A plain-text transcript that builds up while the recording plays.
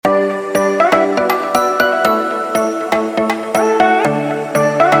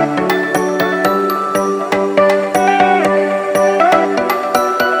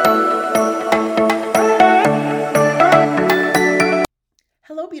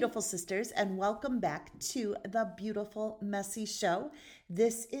beautiful sisters, and welcome back to the Beautiful Messy Show.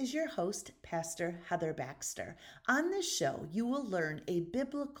 This is your host, Pastor Heather Baxter. On this show, you will learn a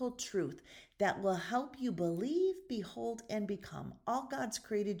biblical truth that will help you believe, behold, and become all God's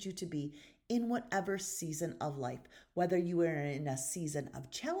created you to be in whatever season of life, whether you are in a season of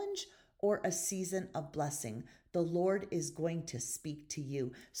challenge or a season of blessing. The Lord is going to speak to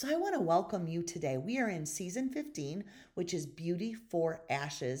you. So I want to welcome you today. We are in season 15, which is Beauty for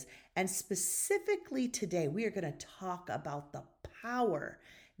Ashes. And specifically today, we are going to talk about the power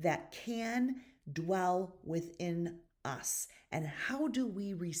that can dwell within us. And how do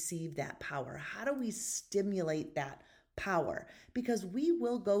we receive that power? How do we stimulate that power? Because we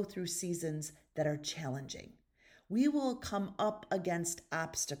will go through seasons that are challenging. We will come up against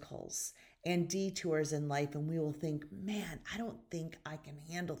obstacles and detours in life, and we will think, man, I don't think I can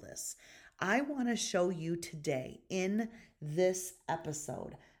handle this. I want to show you today in this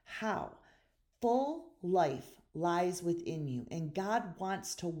episode how full life lies within you, and God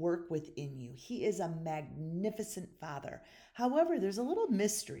wants to work within you. He is a magnificent Father. However, there's a little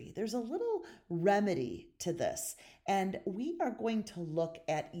mystery, there's a little remedy to this. And we are going to look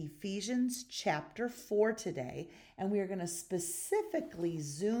at Ephesians chapter 4 today, and we are going to specifically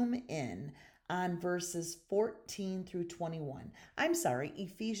zoom in on verses 14 through 21.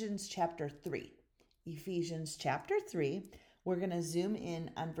 Ephesians chapter 3. Ephesians chapter 3. We're going to zoom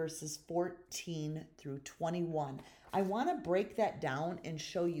in on verses 14 through 21. I want to break that down and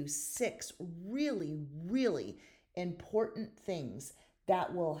show you 6 really, really important things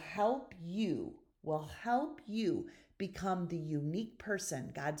that will help you become the unique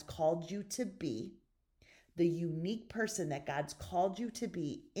person God's called you to be, the unique person that God's called you to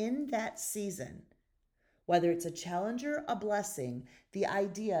be in that season. Whether it's a challenge or a blessing, the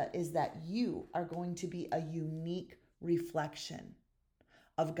idea is that you are going to be a unique reflection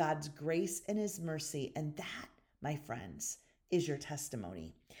of God's grace and His mercy. And that, my friends, is your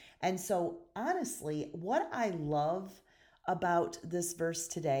testimony. And so honestly, what I love about this verse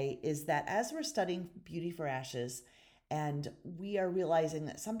today is that as we're studying Beauty for Ashes, and we are realizing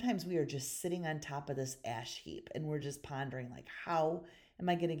that sometimes we are just sitting on top of this ash heap and we're just pondering like, how am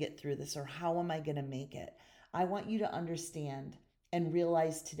I going to get through this, or how am I going to make it? I want you to understand and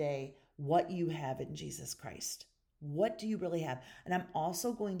realize today what you have in Jesus Christ. What do you really have? And I'm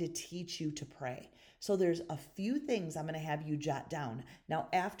also going to teach you to pray. So there's a few things I'm going to have you jot down. Now,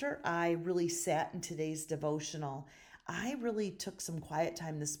 after I really sat in today's devotional, I really took some quiet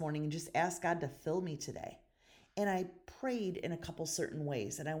time this morning and just asked God to fill me today. And I prayed in a couple certain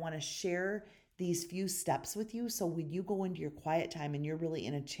ways. And I want to share these few steps with you. So when you go into your quiet time and you're really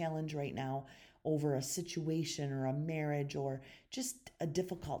in a challenge right now over a situation or a marriage or just a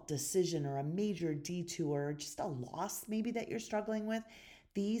difficult decision or a major detour or just a loss maybe that you're struggling with,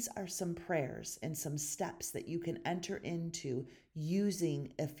 these are some prayers and some steps that you can enter into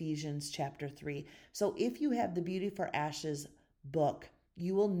using Ephesians chapter 3. So if you have the Beauty for Ashes book,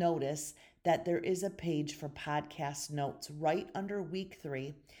 you will notice that there is a page for podcast notes right under week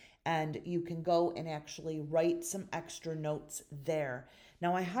 3. And you can go and actually write some extra notes there.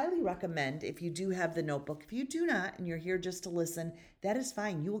 Now, I highly recommend, if you do have the notebook, if you do not and you're here just to listen, that is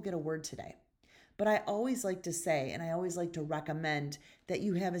fine. You will get a word today. But I always like to say, and I always like to recommend that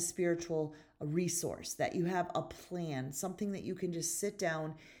you have a spiritual resource, that you have a plan, something that you can just sit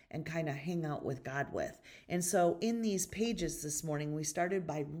down and kind of hang out with God with. And so in these pages this morning, we started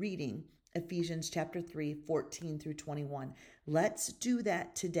by reading Ephesians chapter 3, 14 through 21. Let's do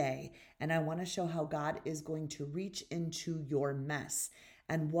that today. And I want to show how God is going to reach into your mess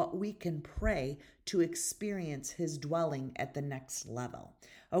and what we can pray to experience His dwelling at the next level.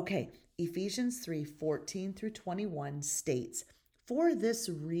 Okay, Ephesians 3, 14 through 21 states, "For this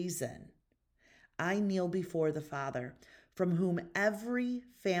reason, I kneel before the Father, from whom every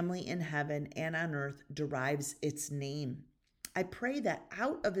family in heaven and on earth derives its name. I pray that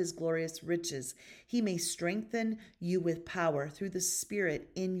out of His glorious riches, He may strengthen you with power through the Spirit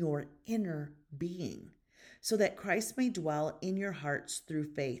in your inner being, so that Christ may dwell in your hearts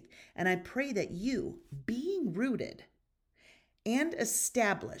through faith. And I pray that you, being rooted and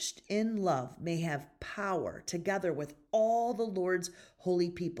established in love, may have power, together with all the Lord's holy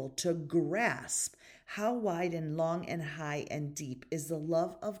people, to grasp how wide and long and high and deep is the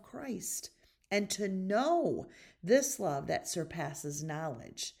love of Christ, and to know this love that surpasses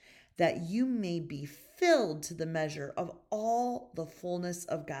knowledge, that you may be filled to the measure of all the fullness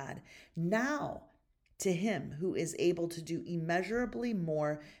of God. Now, to Him who is able to do immeasurably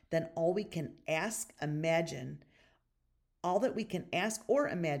more than all we can ask, imagine, all that we can ask or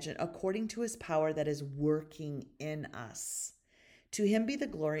imagine, according to His power that is working in us. To him be the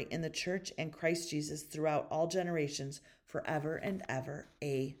glory in the church and Christ Jesus throughout all generations, forever and ever.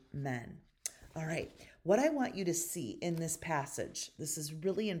 Amen. All right. What I want you to see in this passage, this is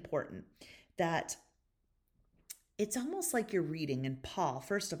really important, that it's almost like you're reading, and Paul,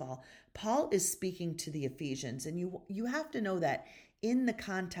 first of all, Paul is speaking to the Ephesians, and you have to know that in the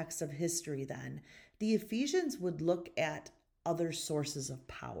context of history then, the Ephesians would look at other sources of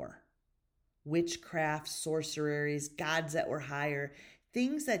power. Witchcraft, sorceries, gods that were higher,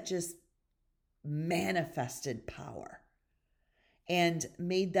 things that just manifested power and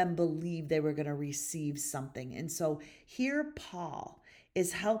made them believe they were going to receive something. And so here Paul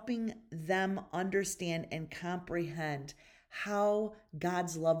is helping them understand and comprehend how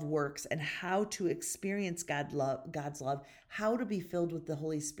God's love works and how to experience God's love, how to be filled with the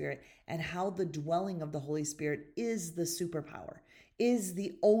Holy Spirit, and how the dwelling of the Holy Spirit is the superpower, is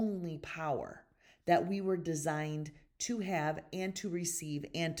the only power that we were designed to have and to receive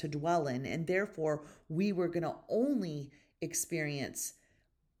and to dwell in. And therefore, we were going to only experience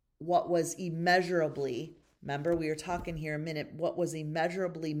what was immeasurably, remember, we were talking here a minute, what was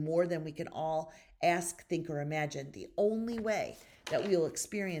immeasurably more than we can all ask, think, or imagine. The only way that we will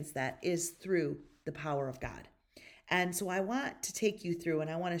experience that is through the power of God. And so I want to take you through,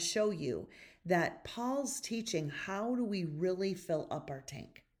 and I want to show you that Paul's teaching, how do we really fill up our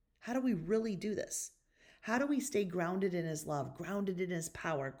tank? How do we really do this? How do we stay grounded in his love, grounded in his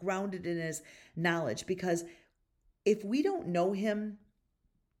power, grounded in his knowledge? Because if we don't know him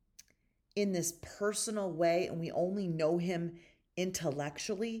in this personal way and we only know him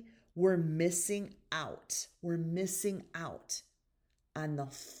intellectually, we're missing out. We're missing out on the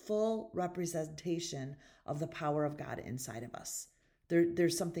full representation of the power of God inside of us.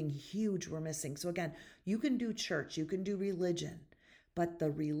 There's something huge we're missing. So again, you can do church, you can do religion, but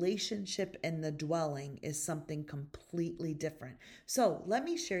the relationship and the dwelling is something completely different. So let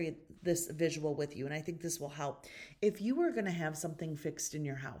me share this visual with you, and I think this will help. If you were going to have something fixed in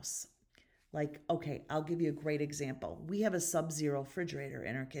your house, like, okay, I'll give you a great example. We have a Sub-Zero refrigerator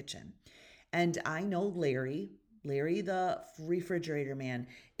in our kitchen, and I know Larry, the refrigerator man,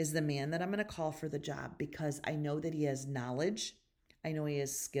 is the man that I'm going to call for the job because I know that he has knowledge. I know he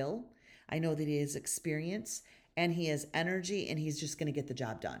has skill. I know that he has experience. And he has energy, and he's just going to get the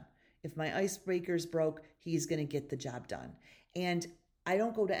job done. If my icebreaker's broke, he's going to get the job done. And I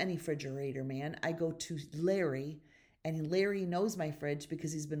don't go to any refrigerator man. I go to Larry, and Larry knows my fridge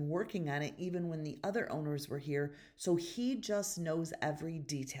because he's been working on it even when the other owners were here. So he just knows every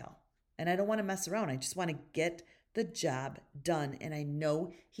detail. And I don't want to mess around. I just want to get the job done. And I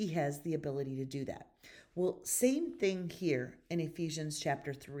know he has the ability to do that. Well, same thing here in Ephesians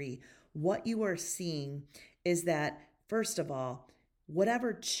chapter 3. What you are seeing is that, first of all,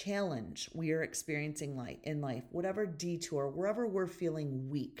 whatever challenge we are experiencing in life, whatever detour, wherever we're feeling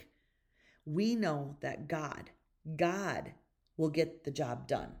weak, we know that God will get the job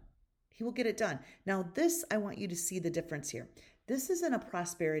done. He will get it done. Now, I want you to see the difference here. This isn't a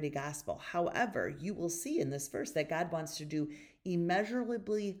prosperity gospel. However, you will see in this verse that God wants to do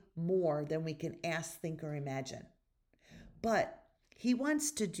immeasurably more than we can ask, think, or imagine. But he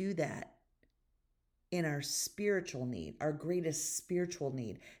wants to do that in our spiritual need, our greatest spiritual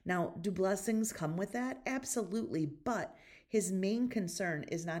need. Now, do blessings come with that? Absolutely. But his main concern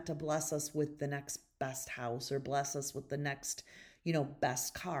is not to bless us with the next best house or bless us with the next,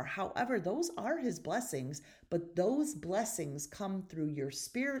 best car. However, those are his blessings, but those blessings come through your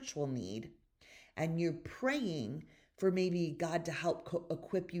spiritual need, and you're praying for maybe God to help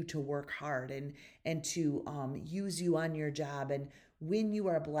equip you to work hard and to use you on your job. And when you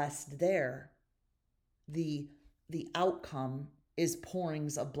are blessed there, the outcome is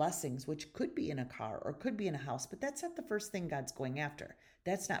pourings of blessings, which could be in a car or could be in a house, but that's not the first thing God's going after.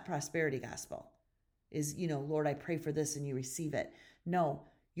 That's not prosperity gospel. Is, Lord, I pray for this and you receive it. No,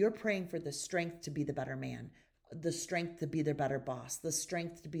 you're praying for the strength to be the better man, the strength to be the better boss, the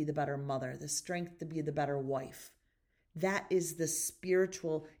strength to be the better mother, the strength to be the better wife. That is the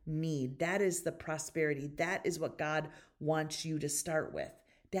spiritual need. That is the prosperity. That is what God wants you to start with.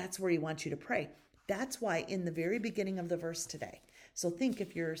 That's where he wants you to pray. That's why in the very beginning of the verse today, so think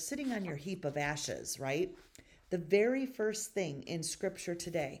if you're sitting on your heap of ashes, right? The very first thing in scripture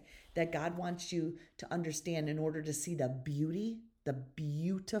today that God wants you to understand in order to see the beauty, the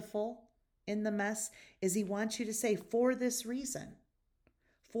beautiful in the mess, is he wants you to say, for this reason,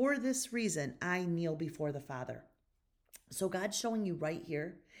 I kneel before the Father. So God's showing you right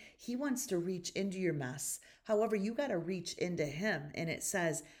here, he wants to reach into your mess. However, you got to reach into him. And it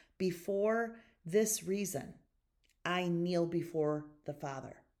says, before this reason, I kneel before the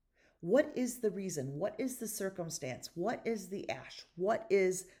Father. What is the reason? What is the circumstance? What is the ash? What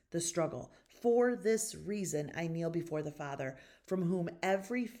is the struggle? For this reason, I kneel before the Father, from whom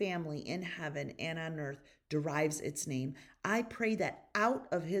every family in heaven and on earth derives its name. I pray that out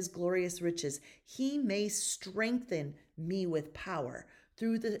of his glorious riches, he may strengthen me with power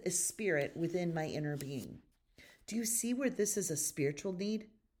through the Spirit within my inner being. Do you see where this is a spiritual need?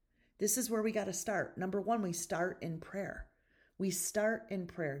 This is where we got to start. Number one, we start in prayer. We start in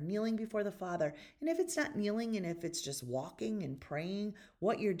prayer, kneeling before the Father. And if it's not kneeling and if it's just walking and praying,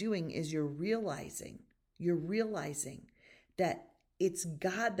 what you're doing is you're realizing that it's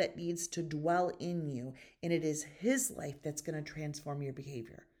God that needs to dwell in you, and it is his life that's going to transform your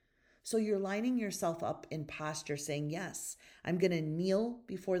behavior. So you're lining yourself up in posture saying, yes, I'm going to kneel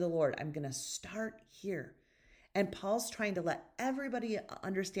before the Lord. I'm going to start here. And Paul's trying to let everybody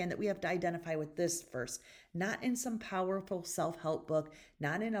understand that we have to identify with this first, not in some powerful self-help book,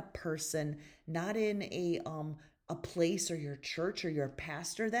 not in a person, not in a place or your church or your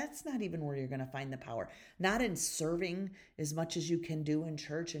pastor. That's not even where you're going to find the power. Not in serving as much as you can do in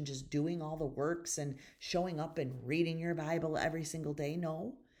church and just doing all the works and showing up and reading your Bible every single day.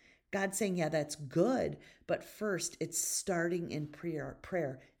 No. God's saying, yeah, that's good. But first, it's starting in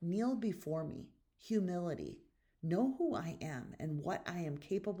prayer. Kneel before me. Humility. Know who I am and what I am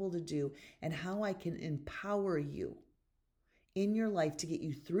capable to do and how I can empower you in your life to get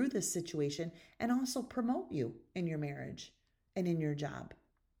you through this situation and also promote you in your marriage and in your job.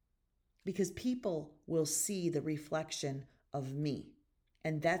 Because people will see the reflection of me.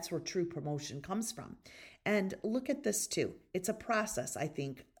 And that's where true promotion comes from. And look at this too. It's a process, I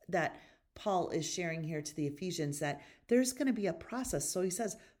think, that Paul is sharing here to the Ephesians, that there's going to be a process. So he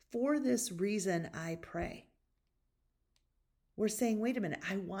says, for this reason I pray. We're saying, wait a minute,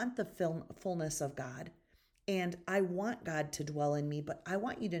 I want the fullness of God and I want God to dwell in me, but I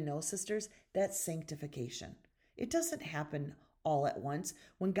want you to know, sisters, that's sanctification. It doesn't happen all at once.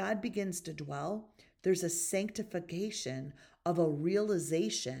 When God begins to dwell, there's a sanctification of a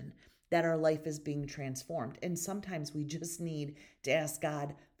realization that our life is being transformed. And sometimes we just need to ask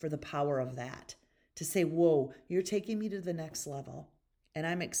God for the power of that, to say, whoa, you're taking me to the next level. And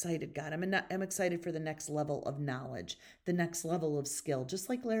I'm excited, God. I'm excited for the next level of knowledge, the next level of skill, just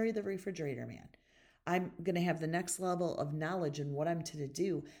like Larry the refrigerator man. I'm going to have the next level of knowledge in what I'm to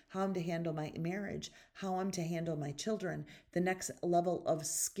do, how I'm to handle my marriage, how I'm to handle my children, the next level of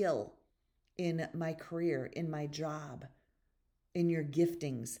skill in my career, in my job, in your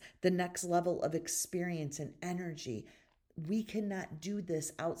giftings, the next level of experience and energy. We cannot do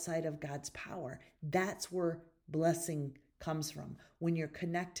this outside of God's power. That's where blessing comes from. When you're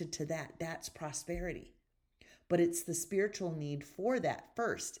connected to that, that's prosperity. But it's the spiritual need for that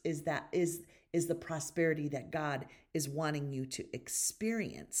first is the prosperity that God is wanting you to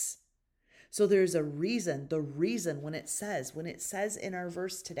experience. So there's a reason, the reason when it says in our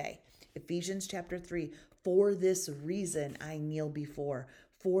verse today, Ephesians chapter 3, for this reason I kneel before,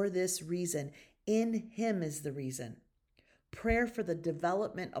 for this reason, in him is the reason. Prayer for the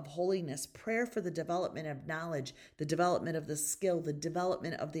development of holiness, prayer for the development of knowledge, the development of the skill, the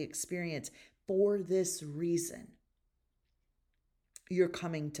development of the experience. For this reason, you're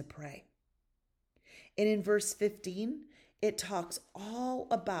coming to pray. And in verse 15, it talks all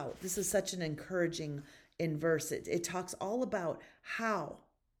about, this is such an encouraging verse. It talks all about how,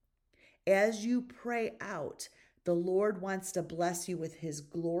 as you pray out, the Lord wants to bless you with his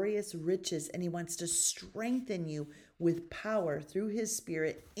glorious riches, and he wants to strengthen you with power through his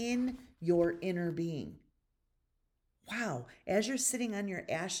Spirit in your inner being. Wow, as you're sitting on your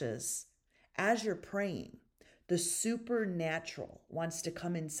ashes, as you're praying, the supernatural wants to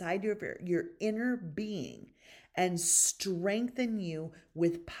come inside your inner being and strengthen you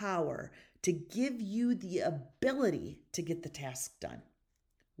with power to give you the ability to get the task done.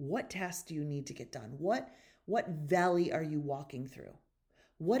 What task do you need to get done? What valley are you walking through?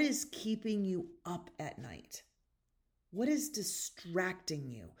 What is keeping you up at night? What is distracting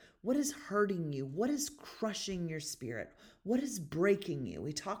you? What is hurting you? What is crushing your spirit? What is breaking you?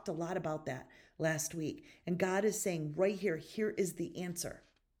 We talked a lot about that last week. And God is saying right here is the answer.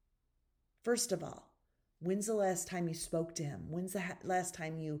 First of all, when's the last time you spoke to him? When's the last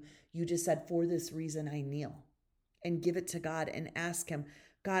time you just said, for this reason I kneel? And give it to God and ask him,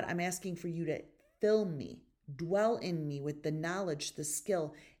 God, I'm asking for you to fill me, dwell in me with the knowledge, the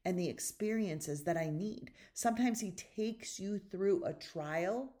skill, and the experiences that I need. Sometimes he takes you through a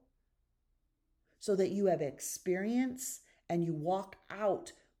trial so that you have experience and you walk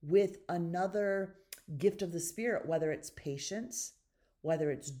out with another gift of the Spirit, whether it's patience,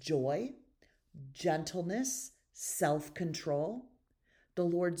 whether it's joy, gentleness, self-control. The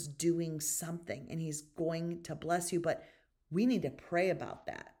Lord's doing something and he's going to bless you, but we need to pray about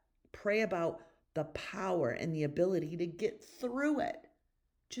that. Pray about the power and the ability to get through it,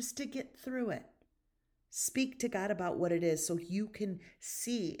 just to get through it. Speak to God about what it is so you can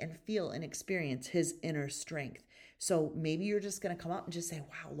see and feel and experience his inner strength. So maybe you're just going to come up and just say,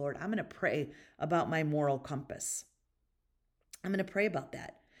 wow, Lord, I'm going to pray about my moral compass. I'm going to pray about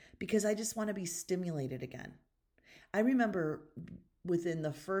that because I just want to be stimulated again. I remember within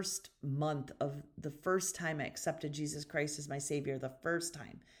the first month of the first time I accepted Jesus Christ as my Savior, the first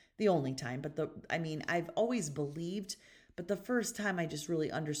time, the only time, I've always believed, but the first time I just really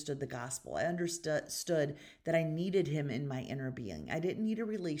understood the gospel. I understood that I needed him in my inner being. I didn't need a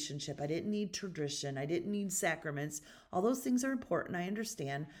relationship. I didn't need tradition. I didn't need sacraments. All those things are important, I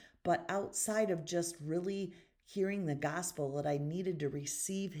understand, but outside of just really hearing the gospel, that I needed to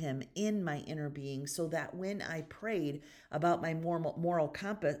receive him in my inner being so that when I prayed about my moral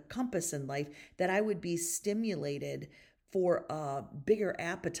compass in life, that I would be stimulated for a bigger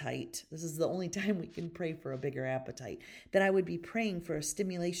appetite. This is the only time we can pray for a bigger appetite. That I would be praying for a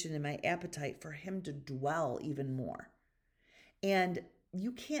stimulation in my appetite for him to dwell even more. And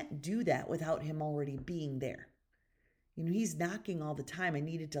you can't do that without him already being there. He's knocking all the time. I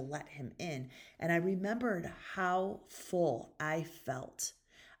needed to let him in. And I remembered how full I felt.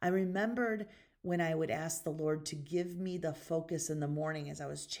 I remembered when I would ask the Lord to give me the focus in the morning as I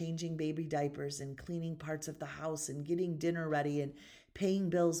was changing baby diapers and cleaning parts of the house and getting dinner ready and paying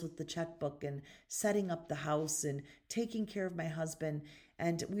bills with the checkbook and setting up the house and taking care of my husband.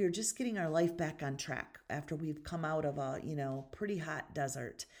 And we were just getting our life back on track after we've come out of a, pretty hot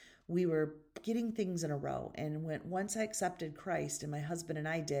desert. We were getting things in a row. And once I accepted Christ, and my husband and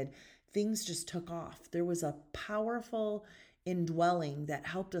I did, things just took off. There was a powerful indwelling that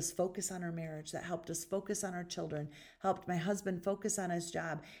helped us focus on our marriage, that helped us focus on our children, helped my husband focus on his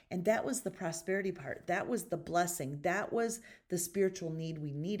job. And that was the prosperity part. That was the blessing. That was the spiritual need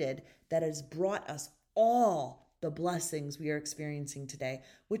we needed that has brought us all the blessings we are experiencing today,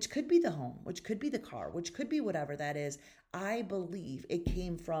 which could be the home, which could be the car, which could be whatever that is. I believe it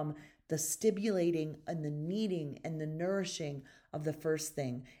came from the stimulating and the needing and the nourishing of the first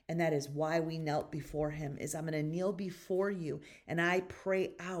thing. And that is why we knelt before him, is I'm going to kneel before you and I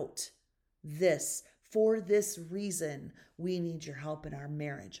pray out this. For this reason, we need your help in our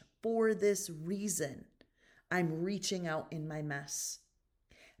marriage. For this reason, I'm reaching out in my mess.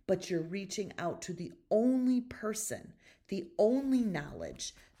 But you're reaching out to the only person, the only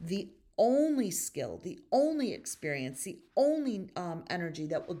knowledge, the only skill, the only experience, the only energy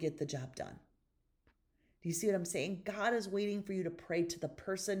that will get the job done. Do you see what I'm saying? God is waiting for you to pray to the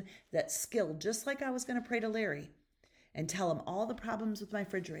person that's skilled, just like I was going to pray to Larry and tell him all the problems with my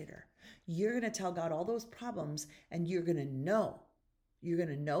refrigerator. You're going to tell God all those problems and you're going to know. You're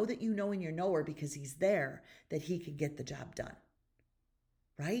going to know that you know in your knower because he's there, that he can get the job done.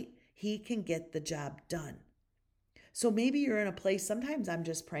 Right? He can get the job done. So maybe you're in a place, sometimes I'm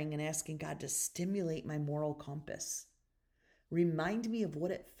just praying and asking God to stimulate my moral compass. Remind me of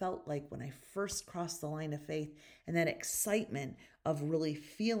what it felt like when I first crossed the line of faith and that excitement of really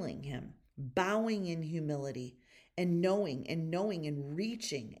feeling him, bowing in humility and knowing and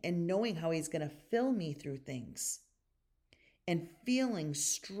reaching and knowing how he's going to fill me through things and feeling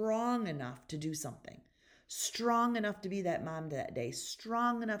strong enough to do something. Strong enough to be that mom that day,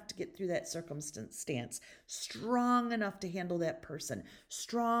 strong enough to get through that circumstance, strong enough to handle that person,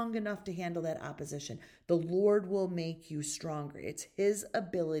 strong enough to handle that opposition. The Lord will make you stronger. It's his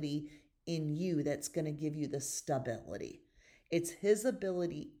ability in you that's going to give you the stability. It's his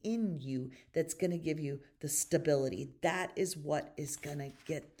ability in you that's going to give you the stability. That is what is going to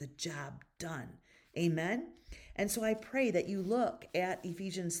get the job done. Amen? And so I pray that you look at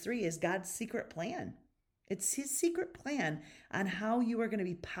Ephesians 3 as God's secret plan. It's his secret plan on how you are going to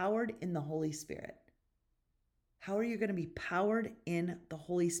be powered in the Holy Spirit. How are you going to be powered in the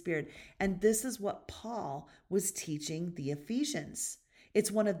Holy Spirit? And this is what Paul was teaching the Ephesians.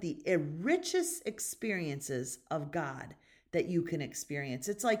 It's one of the richest experiences of God that you can experience.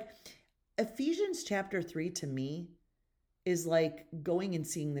 It's like Ephesians chapter 3 to me is like going and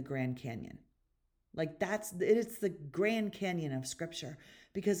seeing the Grand Canyon. Like it's the Grand Canyon of Scripture,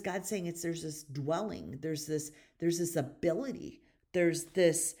 because God's saying there's this dwelling, there's this ability, there's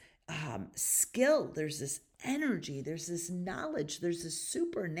this skill, there's this energy, there's this knowledge, there's this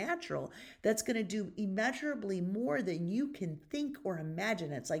supernatural that's going to do immeasurably more than you can think or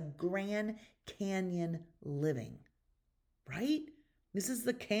imagine. It's like Grand Canyon living, right? This is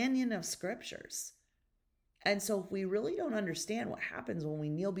the canyon of Scriptures. And so if we really don't understand what happens when we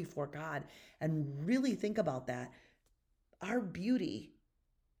kneel before God and really think about that, our beauty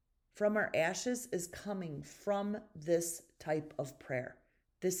from our ashes is coming from this type of prayer.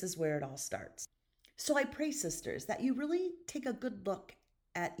 This is where it all starts. So I pray, sisters, that you really take a good look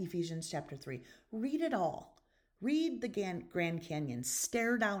at Ephesians chapter 3. Read it all. Read the Grand Canyon.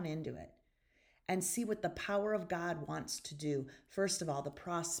 Stare down into it and see what the power of God wants to do. First of all, the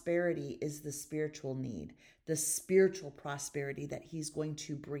prosperity is the spiritual need, the spiritual prosperity that he's going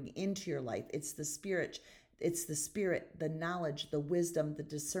to bring into your life. It's the spirit, the knowledge, the wisdom, the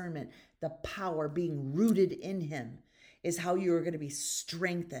discernment, the power being rooted in him is how you are going to be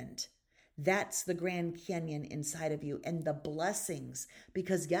strengthened. That's the Grand Canyon inside of you, and the blessings,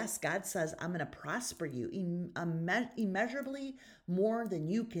 because yes, God says, I'm going to prosper you immeasurably more than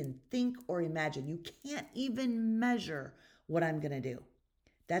you can think or imagine. You can't even measure what I'm going to do.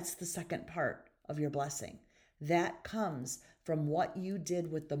 That's the second part of your blessing. That comes from what you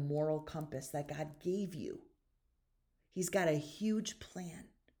did with the moral compass that God gave you. He's got a huge plan,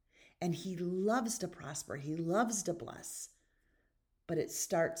 and he loves to prosper. He loves to bless. But it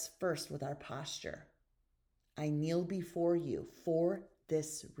starts first with our posture. I kneel before you for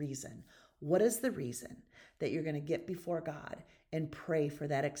this reason. What is the reason that you're going to get before God and pray for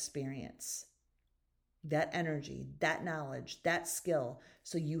that experience, that energy, that knowledge, that skill,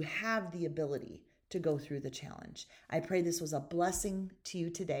 so you have the ability to go through the challenge? I pray this was a blessing to you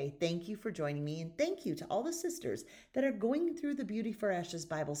today. Thank you for joining me, and thank you to all the sisters that are going through the Beauty for Ashes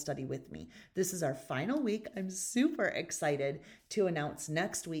Bible study with me. This is our final week. I'm super excited to announce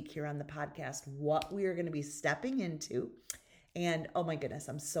next week here on the podcast what we are going to be stepping into. And oh my goodness,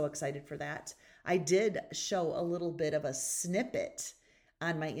 I'm so excited for that. I did show a little bit of a snippet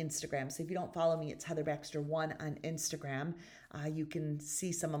on my Instagram. So if you don't follow me, it's Heather Baxter 1 on Instagram. You can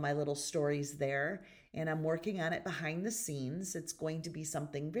see some of my little stories there, and I'm working on it behind the scenes. It's going to be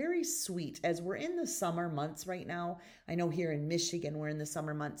something very sweet as we're in the summer months right now. I know here in Michigan, we're in the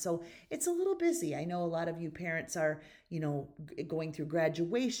summer months, so it's a little busy. I know a lot of you parents are, going through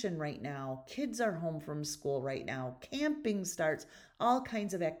graduation right now. Kids are home from school right now. Camping starts, all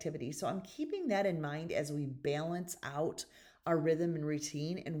kinds of activities. So I'm keeping that in mind as we balance out our rhythm and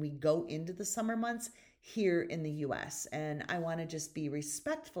routine and we go into the summer months here in the U.S. And I want to just be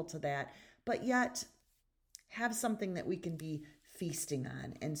respectful to that, but yet have something that we can be feasting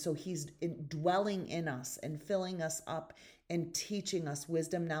on. And so he's dwelling in us and filling us up and teaching us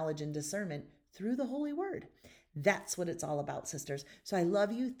wisdom, knowledge, and discernment through the Holy Word. That's what it's all about, sisters. So I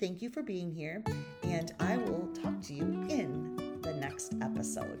love you. Thank you for being here. And I will talk to you in the next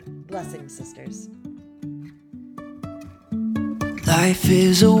episode. Blessings, sisters. Life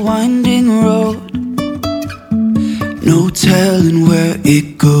is a winding road, no telling where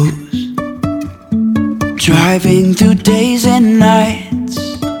it goes. Driving through days and nights,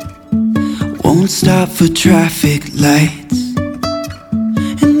 won't stop for traffic lights.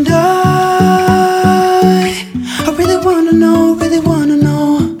 And I really wanna know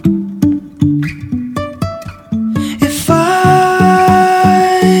if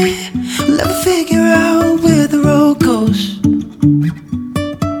I will ever figure out where the road goes.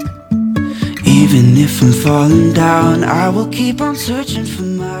 Even if I'm falling down, I will keep on searching for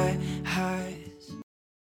my